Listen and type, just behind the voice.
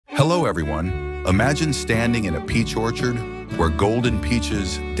Hello everyone. Imagine standing in a peach orchard where golden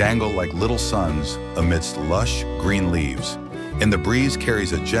peaches dangle like little suns amidst lush green leaves, and the breeze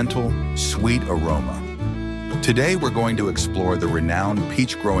carries a gentle, sweet aroma. Today we're going to explore the renowned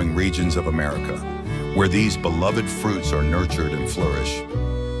peach-growing regions of America, where these beloved fruits are nurtured and flourish.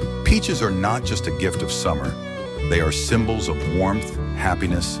 Peaches are not just a gift of summer, they are symbols of warmth,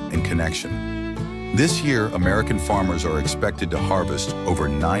 happiness, and connection. This year, American farmers are expected to harvest over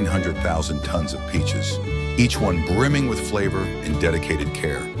 900,000 tons of peaches, each one brimming with flavor and dedicated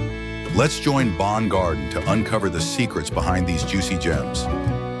care. Let's join Bon Garden to uncover the secrets behind these juicy gems.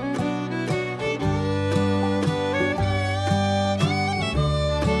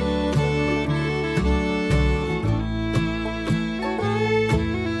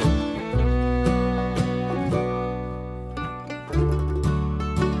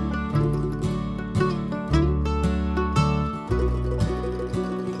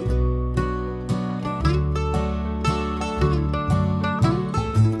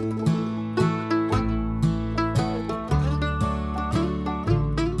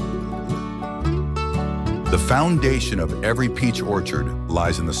 The foundation of every peach orchard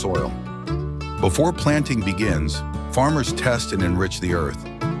lies in the soil. Before planting begins, farmers test and enrich the earth,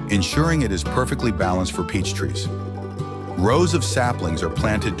 ensuring it is perfectly balanced for peach trees. Rows of saplings are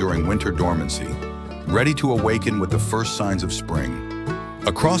planted during winter dormancy, ready to awaken with the first signs of spring.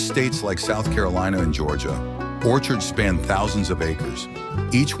 Across states like South Carolina and Georgia, orchards span thousands of acres,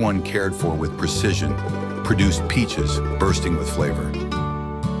 each one cared for with precision, produce peaches bursting with flavor.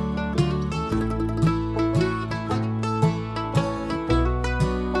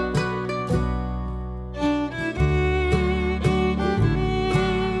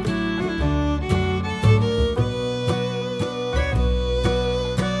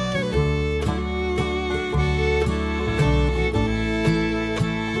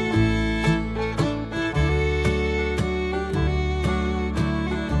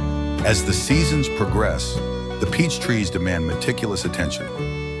 As the seasons progress, the peach trees demand meticulous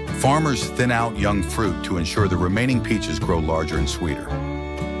attention. Farmers thin out young fruit to ensure the remaining peaches grow larger and sweeter.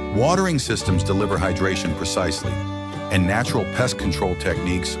 Watering systems deliver hydration precisely, and natural pest control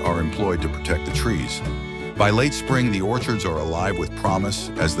techniques are employed to protect the trees. By late spring, the orchards are alive with promise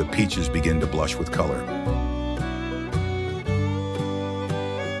as the peaches begin to blush with color.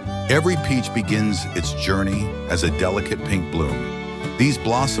 Every peach begins its journey as a delicate pink bloom. These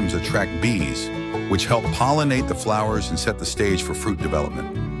blossoms attract bees, which help pollinate the flowers and set the stage for fruit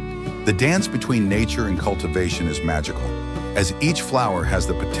development. The dance between nature and cultivation is magical, as each flower has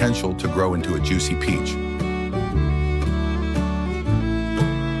the potential to grow into a juicy peach.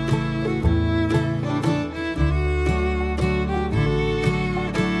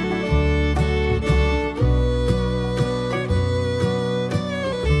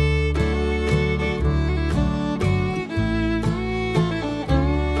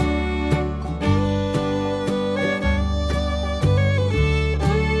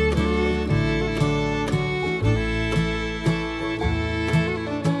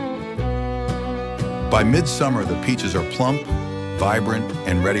 By midsummer, the peaches are plump, vibrant,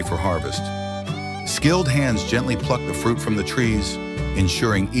 and ready for harvest. Skilled hands gently pluck the fruit from the trees,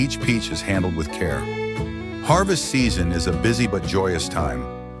 ensuring each peach is handled with care. Harvest season is a busy but joyous time,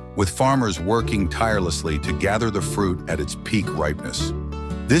 with farmers working tirelessly to gather the fruit at its peak ripeness.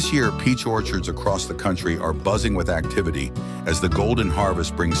 This year, peach orchards across the country are buzzing with activity as the golden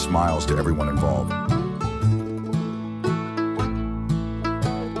harvest brings smiles to everyone involved.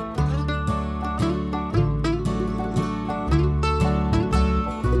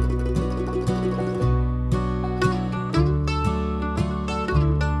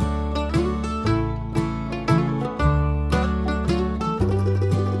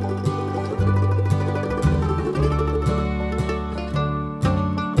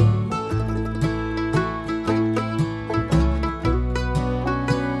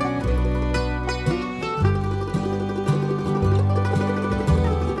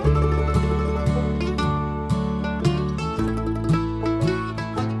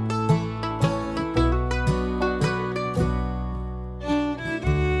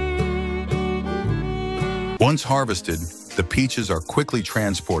 Once harvested, the peaches are quickly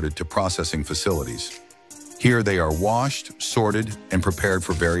transported to processing facilities. Here they are washed, sorted, and prepared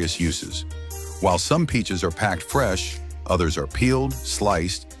for various uses. While some peaches are packed fresh, others are peeled,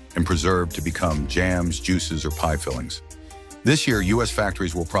 sliced, and preserved to become jams, juices, or pie fillings. This year, U.S.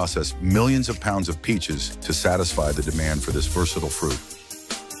 factories will process millions of pounds of peaches to satisfy the demand for this versatile fruit.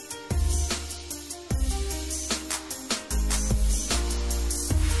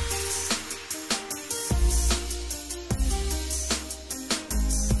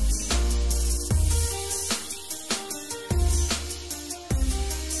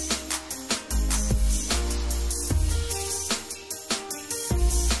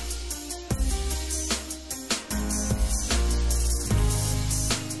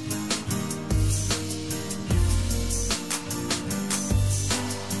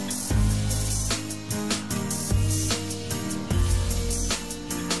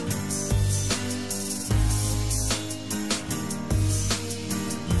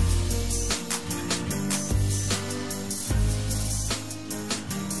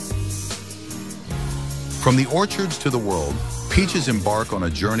 From the orchards to the world, peaches embark on a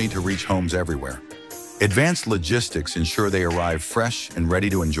journey to reach homes everywhere. Advanced logistics ensure they arrive fresh and ready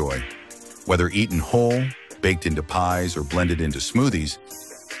to enjoy. Whether eaten whole, baked into pies, or blended into smoothies,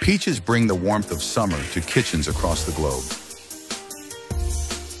 peaches bring the warmth of summer to kitchens across the globe.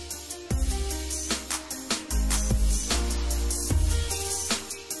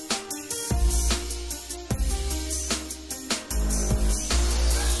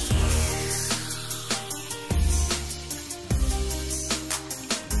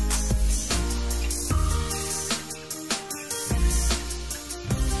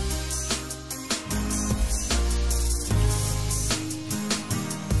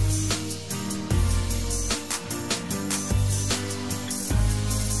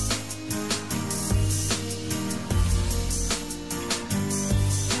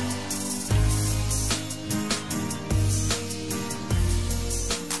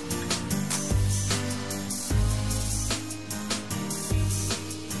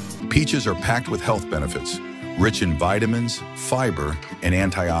 Peaches are packed with health benefits, rich in vitamins, fiber, and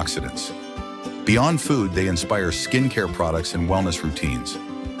antioxidants. Beyond food, they inspire skincare products and wellness routines.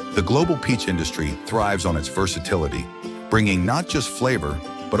 The global peach industry thrives on its versatility, bringing not just flavor,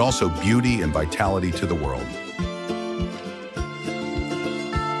 but also beauty and vitality to the world.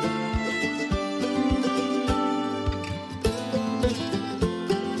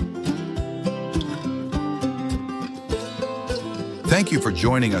 Thank you for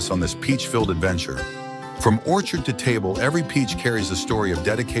joining us on this peach-filled adventure. From orchard to table, every peach carries a story of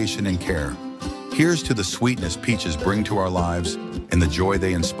dedication and care. Here's to the sweetness peaches bring to our lives and the joy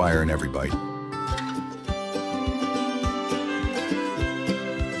they inspire in every bite.